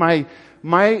covenant. It's my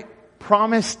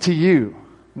promise to you.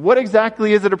 What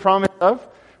exactly is it a promise of?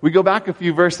 We go back a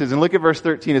few verses and look at verse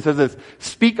 13. It says this,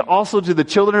 "Speak also to the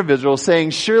children of Israel,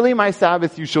 saying, surely my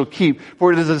Sabbath you shall keep,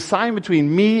 for it is a sign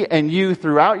between me and you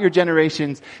throughout your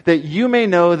generations, that you may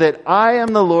know that I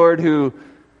am the Lord who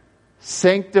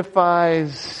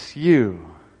sanctifies you."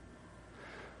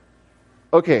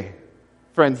 Okay,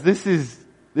 friends, this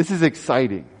is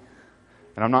exciting.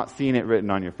 And I'm not seeing it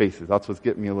written on your faces. That's what's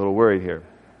getting me a little worried here.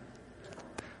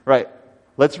 Right.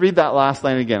 Let's read that last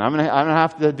line again. I'm gonna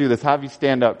have to do this. Have you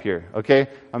stand up here, okay?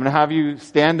 I'm gonna have you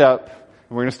stand up,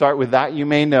 and we're gonna start with "that you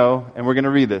may know," and we're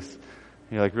gonna read this. And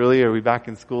you're like, really? Are we back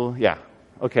in school? Yeah.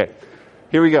 Okay.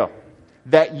 Here we go.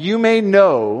 "That you may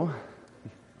know,"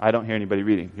 I don't hear anybody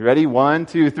reading. You ready? 1,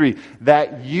 2, 3.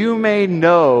 "That you may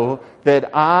know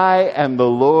that I am the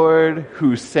Lord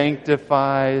who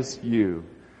sanctifies you."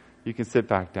 You can sit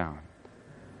back down.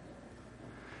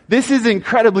 This is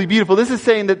incredibly beautiful. This is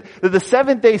saying that the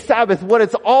 7th day Sabbath, what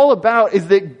it's all about is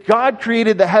that God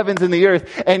created the heavens and the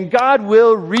earth, and God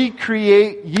will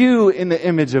recreate you in the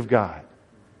image of God.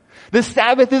 The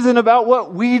Sabbath isn't about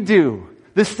what we do.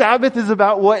 The Sabbath is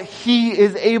about what He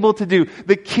is able to do.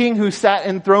 The King who sat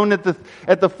enthroned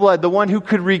at the flood, the one who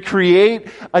could recreate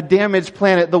a damaged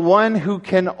planet, the one who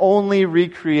can only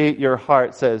recreate your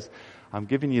heart says, I'm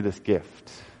giving you this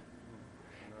gift.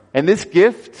 And this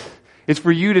gift is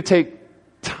for you to take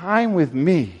time with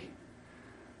me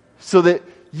so that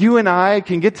you and I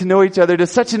can get to know each other to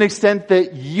such an extent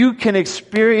that you can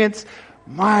experience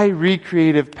my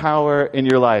recreative power in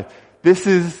your life. This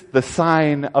is the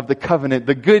sign of the covenant.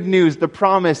 The good news, the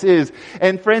promise is,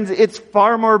 and friends, it's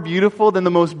far more beautiful than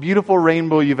the most beautiful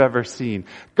rainbow you've ever seen.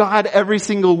 God every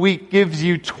single week gives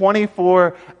you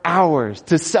 24 hours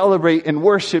to celebrate and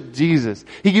worship Jesus.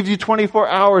 He gives you 24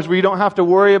 hours where you don't have to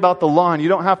worry about the lawn. You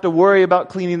don't have to worry about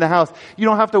cleaning the house. You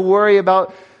don't have to worry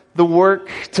about the work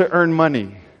to earn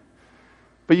money.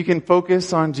 But you can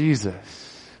focus on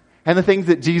Jesus and the things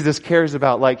that Jesus cares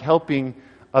about, like helping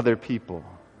other people.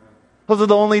 Those are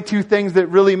the only two things that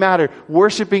really matter.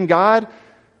 Worshiping God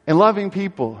and loving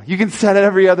people. You can set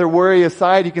every other worry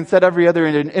aside. You can set every other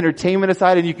entertainment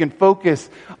aside, and you can focus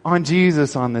on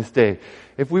Jesus on this day.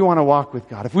 If we want to walk with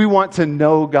God, if we want to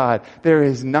know God, there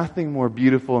is nothing more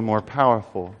beautiful and more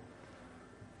powerful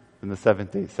than the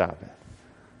seventh-day Sabbath.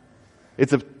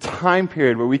 It's a time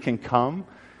period where we can come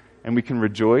and we can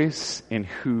rejoice in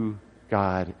who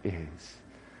God is.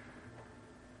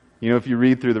 You know, if you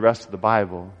read through the rest of the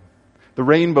Bible, the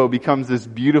rainbow becomes this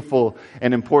beautiful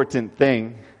and important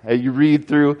thing. You read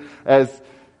through as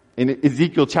in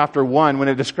Ezekiel chapter 1, when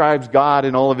it describes God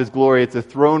in all of His glory, it's a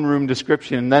throne room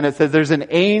description. And then it says there's an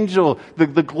angel, the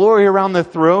glory around the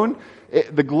throne,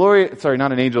 the glory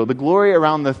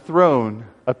around the throne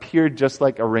appeared just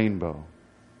like a rainbow.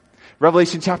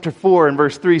 Revelation chapter 4 and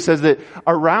verse 3 says that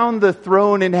around the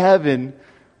throne in heaven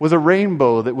was a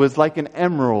rainbow that was like an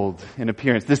emerald in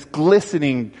appearance, this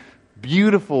glistening,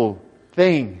 beautiful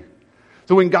thing.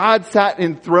 So when God sat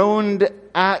enthroned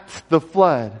at the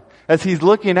flood, as He's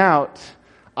looking out,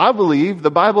 I believe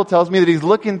the Bible tells me that He's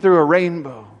looking through a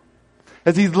rainbow.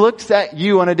 As He looks at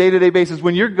you on a day-to-day basis,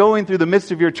 when you're going through the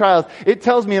midst of your trials, it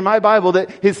tells me in my Bible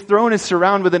that His throne is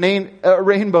surrounded with a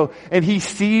rainbow, and He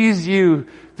sees you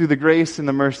through the grace and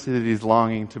the mercy that He's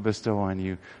longing to bestow on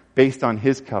you, based on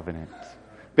His covenant,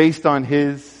 based on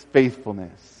His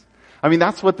faithfulness. I mean,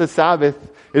 that's what the Sabbath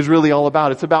is really all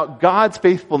about. It's about God's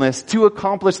faithfulness to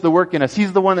accomplish the work in us.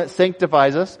 He's the one that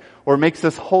sanctifies us or makes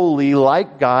us holy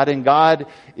like God, and God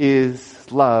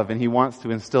is love, and He wants to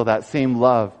instill that same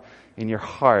love in your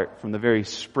heart from the very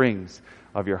springs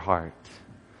of your heart.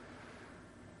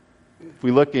 If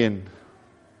we look in,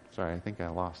 I think I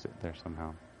lost it there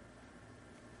somehow.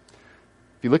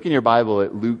 If you look in your Bible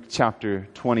at Luke chapter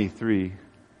 23,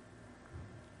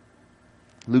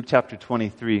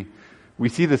 we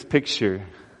see this picture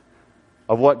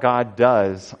of what God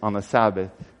does on the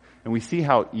Sabbath, and we see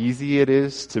how easy it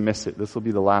is to miss it. This will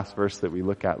be the last verse that we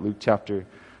look at, Luke chapter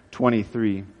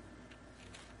 23.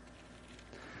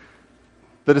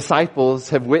 The disciples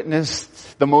have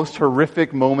witnessed the most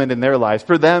horrific moment in their lives.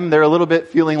 For them, they're a little bit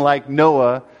feeling like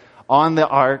Noah on the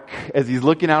ark as he's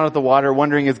looking out at the water,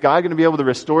 wondering, is God going to be able to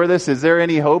restore this? Is there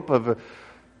any hope of...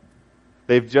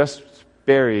 They've just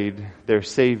buried their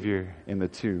Savior in the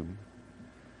tomb.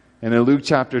 And in Luke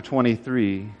chapter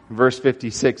 23, verse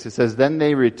 56, it says, "Then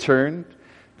they returned,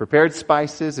 prepared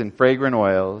spices and fragrant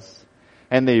oils,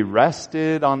 and they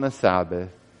rested on the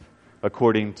Sabbath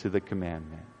according to the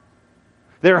commandment."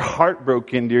 They're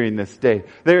heartbroken during this day.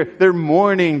 They're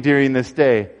mourning during this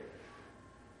day.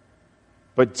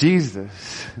 But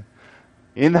Jesus,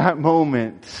 in that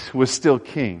moment, was still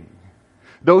king.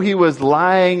 Though He was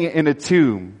lying in a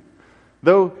tomb,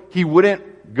 though He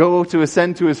wouldn't go to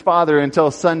ascend to His Father until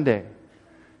Sunday,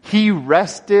 He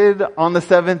rested on the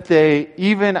seventh day,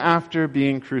 even after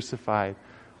being crucified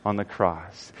on the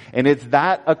cross. And it's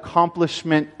that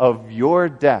accomplishment of your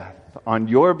death on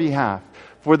your behalf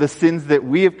for the sins that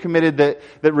we have committed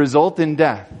that result in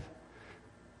death.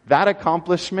 That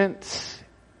accomplishment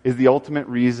is the ultimate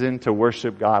reason to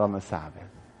worship God on the Sabbath.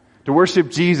 To worship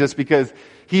Jesus because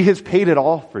He has paid it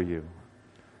all for you.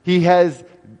 He has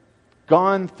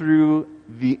gone through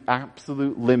the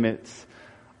absolute limits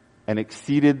and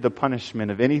exceeded the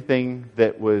punishment of anything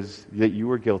that you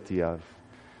were guilty of.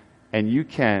 And you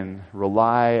can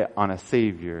rely on a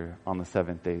Savior on the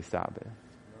seventh-day Sabbath.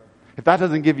 If that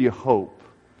doesn't give you hope,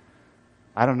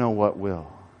 I don't know what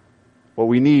will. What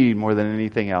we need more than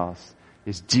anything else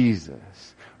is Jesus.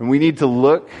 And we need to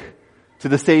look to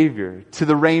the Savior, to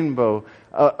the rainbow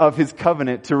of His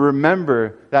covenant, to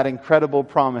remember that incredible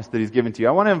promise that He's given to you.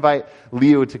 I want to invite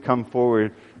Leonard to come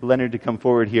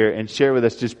forward here and share with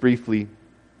us just briefly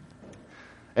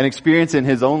an experience in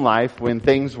his own life when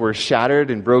things were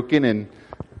shattered and broken and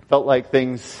felt like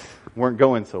things weren't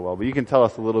going so well. But you can tell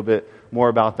us a little bit more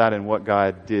about that and what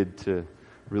God did to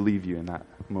relieve you in that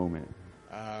moment.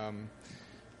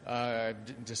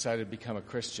 decided to become a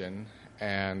Christian,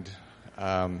 and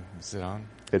is it on?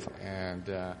 It's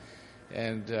on.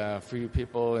 And for you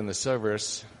people in the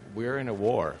service, we're in a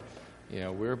war.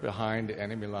 We're behind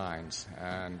enemy lines,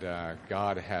 and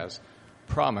God has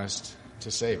promised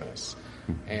to save us.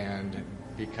 And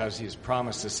because He's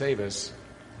promised to save us,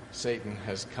 Satan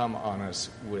has come on us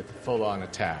with full-on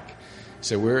attack.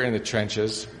 So we're in the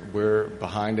trenches, we're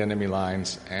behind enemy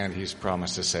lines, and He's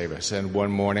promised to save us. And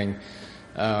one morning,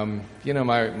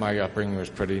 my upbringing was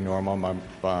pretty normal. My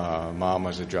mom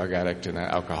was a drug addict and an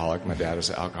alcoholic. My dad was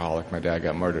an alcoholic. My dad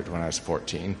got murdered when I was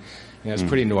 14. It's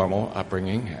pretty normal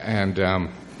upbringing. And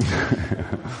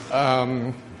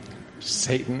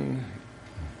Satan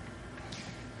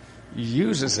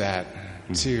uses that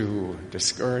to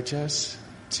discourage us,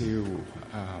 to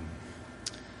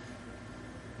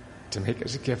make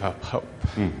us give up hope.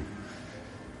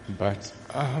 But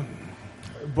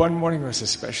one morning was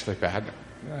especially bad.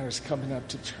 I was coming up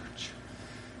to church,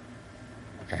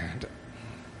 and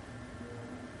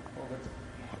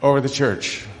over the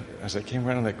church, as I came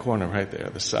around that corner right there,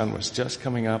 the sun was just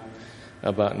coming up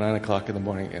about 9 o'clock in the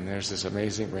morning, and there's this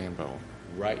amazing rainbow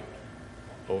right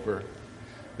over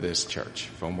this church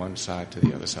from one side to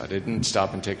the other side. I didn't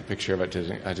stop and take a picture of it.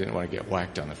 I didn't want to get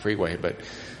whacked on the freeway,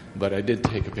 but I did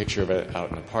take a picture of it out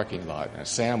in the parking lot. Now,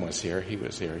 Sam was here. He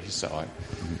was here. He saw it,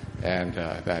 and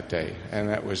that day. And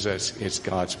that was it's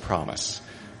God's promise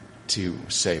to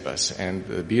save us. And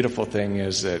the beautiful thing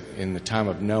is that in the time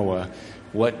of Noah,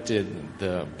 what did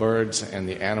the birds and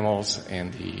the animals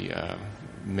and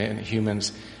the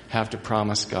humans have to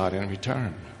promise God in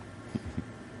return?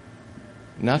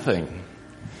 Nothing.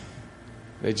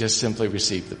 They just simply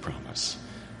received the promise.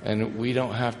 And we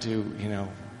don't have to,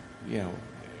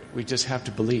 we just have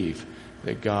to believe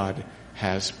that God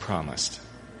has promised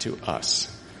to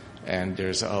us. And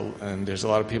there's a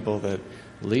lot of people that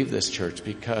leave this church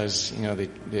because,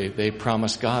 they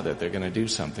promise God that they're going to do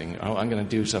something. Oh, I'm going to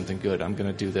do something good. I'm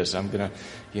going to do this. I'm going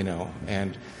to,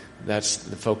 and that's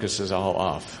the focus is all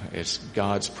off. It's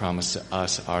God's promise to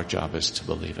us. Our job is to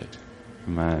believe it.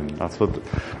 Man, that's what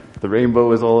the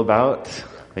rainbow is all about.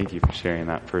 Thank you for sharing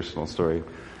that personal story. And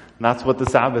that's what the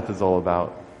Sabbath is all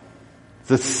about.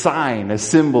 It's a sign, a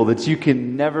symbol that you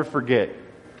can never forget.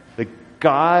 That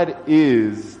God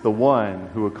is the one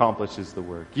who accomplishes the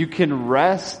work. You can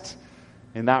rest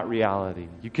in that reality.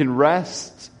 You can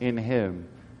rest in Him.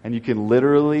 And you can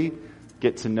literally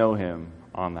get to know Him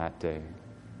on that day.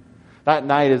 That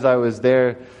night as I was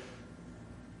there,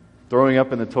 throwing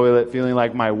up in the toilet, feeling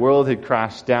like my world had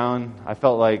crashed down, I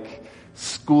felt like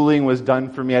schooling was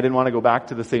done for me. I didn't want to go back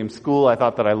to the same school. I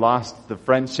thought that I lost the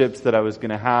friendships that I was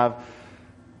going to have.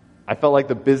 I felt like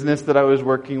the business that I was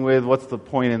working with, what's the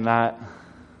point in that?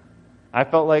 I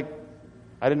felt like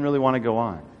I didn't really want to go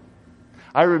on.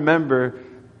 I remember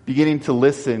beginning to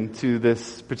listen to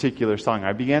this particular song.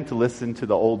 I began to listen to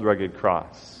the Old Rugged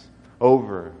Cross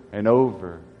over and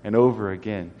over and over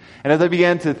again. And as I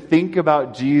began to think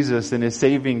about Jesus and His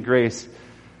saving grace,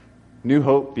 new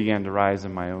hope began to rise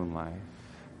in my own life.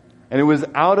 And it was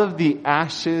out of the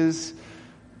ashes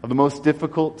of the most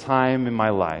difficult time in my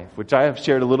life, which I have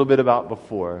shared a little bit about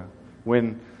before,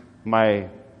 when my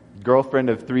girlfriend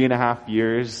of 3.5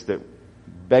 years that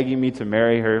begging me to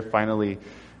marry her finally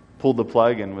pulled the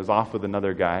plug and was off with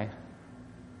another guy.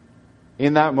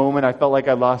 In that moment, I felt like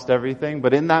I lost everything.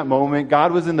 But in that moment,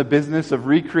 God was in the business of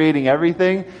recreating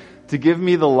everything to give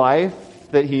me the life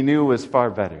that He knew was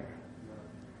far better.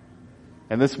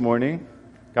 And this morning,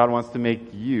 God wants to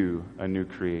make you a new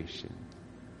creation.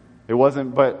 It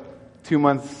wasn't but 2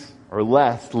 months or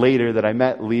less later that I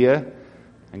met Leah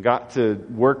and got to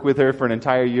work with her for an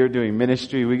entire year doing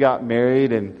ministry. We got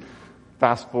married, and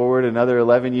fast forward another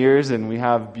 11 years and we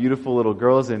have beautiful little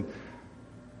girls, and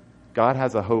God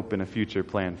has a hope and a future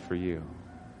plan for you.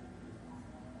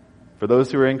 For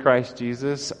those who are in Christ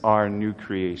Jesus are new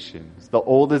creations. The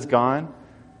old is gone,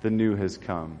 the new has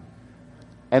come.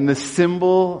 And the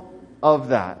symbol of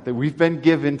that we've been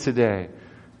given today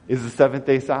is the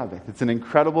seventh-day Sabbath. It's an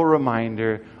incredible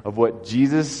reminder of what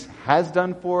Jesus has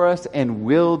done for us and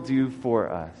will do for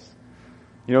us.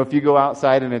 If you go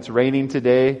outside and it's raining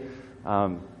today,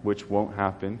 which won't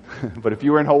happen, but if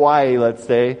you were in Hawaii, let's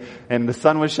say, and the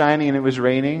sun was shining and it was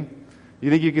raining, you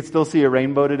think you could still see a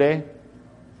rainbow today?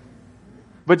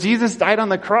 But Jesus died on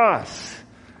the cross.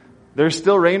 There's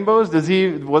still rainbows?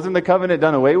 Wasn't the covenant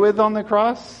done away with on the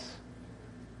cross?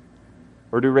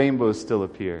 Or do rainbows still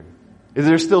appear? Is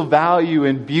there still value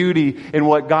and beauty in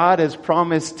what God has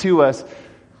promised to us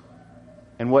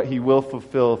and what He will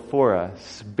fulfill for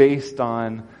us based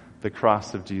on the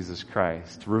cross of Jesus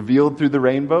Christ? Revealed through the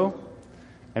rainbow?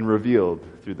 and revealed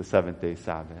through the seventh-day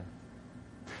Sabbath.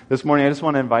 This morning, I just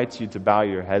want to invite you to bow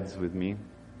your heads with me.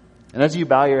 And as you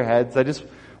bow your heads, I just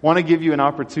want to give you an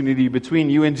opportunity between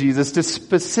you and Jesus to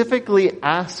specifically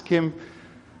ask Him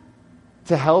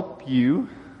to help you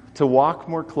to walk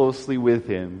more closely with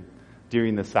Him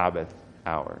during the Sabbath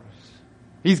hours.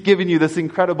 He's given you this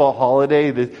incredible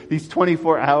holiday, these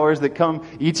 24 hours that come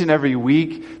each and every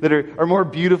week that are more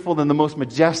beautiful than the most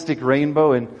majestic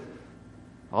rainbow. And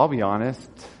I'll be honest,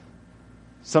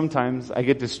 sometimes I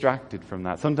get distracted from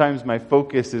that. Sometimes my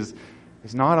focus is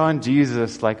not on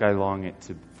Jesus like I long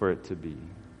for it to be.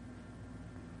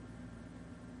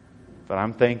 But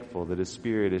I'm thankful that His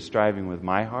Spirit is striving with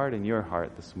my heart and your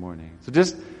heart this morning. So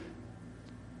just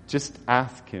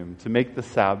ask Him to make the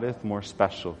Sabbath more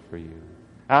special for you.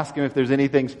 Ask Him if there's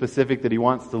anything specific that He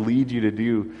wants to lead you to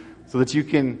do so that you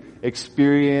can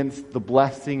experience the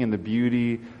blessing and the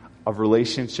beauty of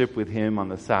relationship with Him on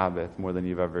the Sabbath more than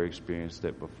you've ever experienced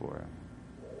it before.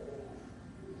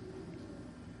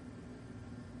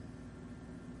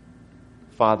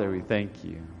 Father, we thank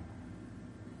You.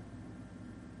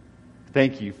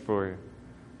 Thank You for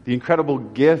the incredible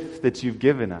gift that You've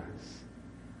given us.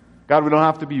 God, we don't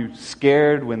have to be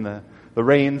scared when the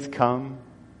rains come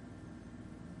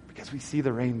because we see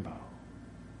the rainbow.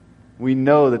 We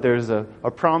know that there's a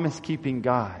promise-keeping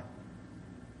God.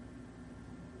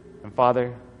 And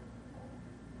Father,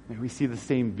 may we see the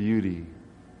same beauty,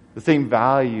 the same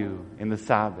value in the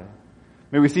Sabbath.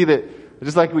 May we see that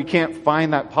just like we can't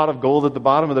find that pot of gold at the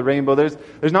bottom of the rainbow, there's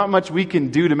not much we can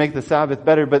do to make the Sabbath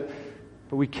better, but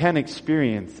we can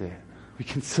experience it. We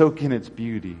can soak in its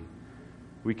beauty.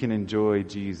 We can enjoy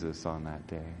Jesus on that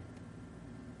day.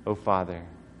 Oh, Father,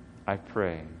 I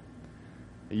pray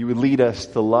that You would lead us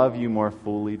to love You more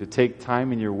fully, to take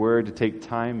time in Your Word, to take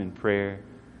time in prayer,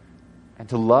 and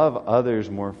to love others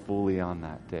more fully on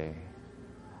that day.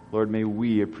 Lord, may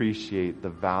we appreciate the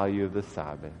value of the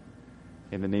Sabbath.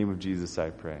 In the name of Jesus,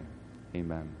 I pray.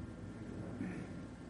 Amen.